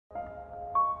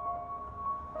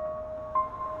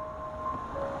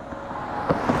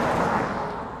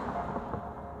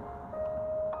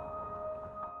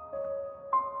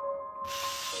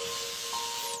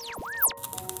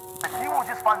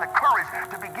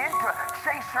begin to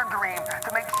chase your dream, to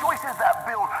make choices that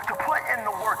build, to put in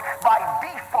the work by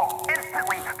default,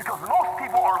 instantly, because most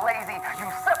people are lazy. You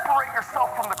separate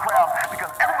yourself from the crowd because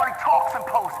everybody talks and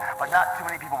posts, but not too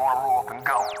many people want to roll up and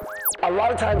go. A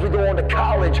lot of times we go on to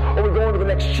college or we go on to the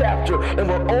next chapter and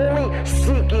we're only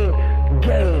seeking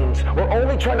gains. We're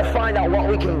only trying to find out what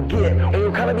we can get. And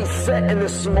you'll kind of be set in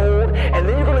this mold, and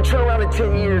then you're going to turn around in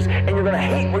 10 years and you're going to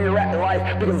hate where you're at in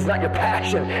life because it's not your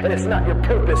passion and it's not your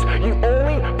purpose. You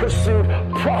only pursued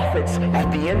profits.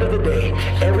 At the end of the day,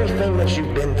 everything that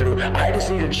you've been through, I just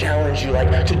need to challenge you,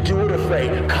 like, to do it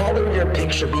afraid. Color your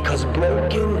picture, because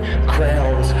broken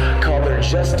crowns color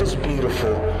just as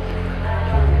beautiful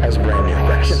as brand new.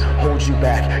 Perfection holds you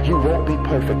back. You won't be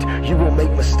perfect. You will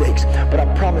make mistakes. But I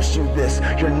promise you this,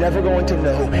 you're never going to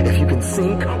know if you can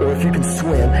sink or if you can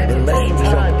swim unless you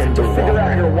jump into figure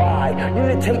out your why. You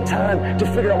need to take time to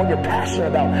figure out what you're passionate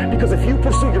about. Because if you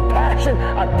pursue your passion,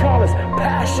 I promise,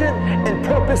 passion and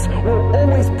purpose will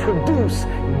always produce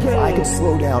gains. I can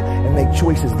slow down and make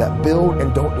choices that build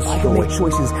and don't destroy. I can make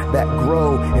choices that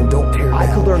grow and don't tear down. I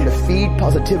can learn to feed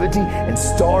positivity and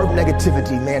starve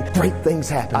negativity, man. Great things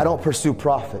happen. I don't pursue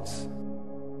profits.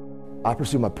 I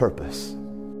pursue my purpose.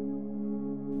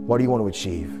 What do you want to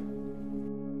achieve?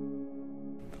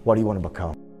 What do you want to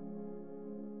become?